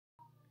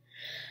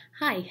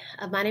Hi,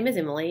 my name is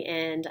Emily,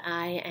 and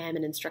I am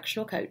an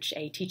instructional coach,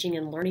 a teaching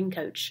and learning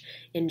coach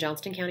in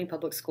Johnston County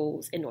Public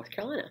Schools in North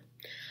Carolina.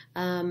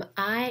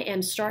 I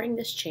am starting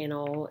this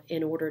channel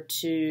in order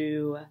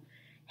to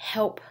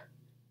help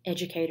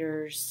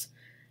educators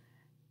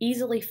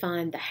easily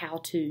find the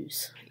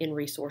how-tos in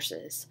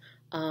resources.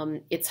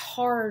 It's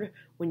hard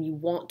when you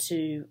want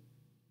to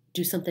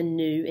do something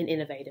new and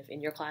innovative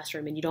in your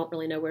classroom and you don't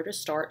really know where to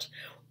start,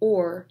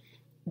 or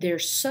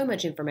there's so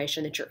much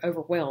information that you're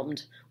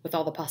overwhelmed with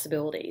all the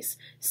possibilities.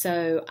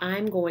 So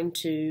I'm going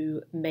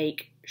to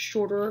make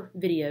shorter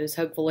videos,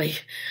 hopefully.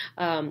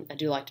 I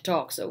do like to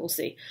talk, so we'll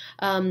see.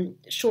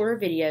 Shorter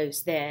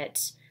videos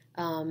that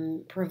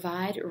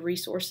provide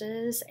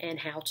resources and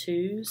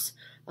how-tos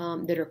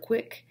that are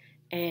quick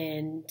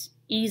and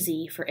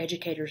easy for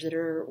educators that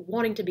are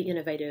wanting to be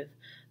innovative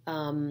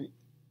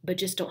but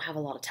just don't have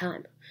a lot of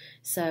time.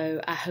 So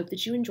I hope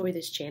that you enjoy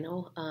this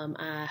channel.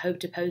 I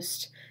hope to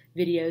post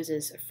videos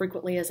as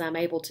frequently as I'm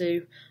able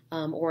to,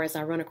 or as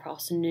I run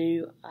across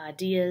new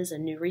ideas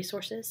and new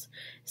resources.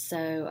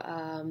 So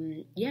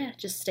yeah,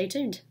 just stay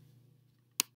tuned.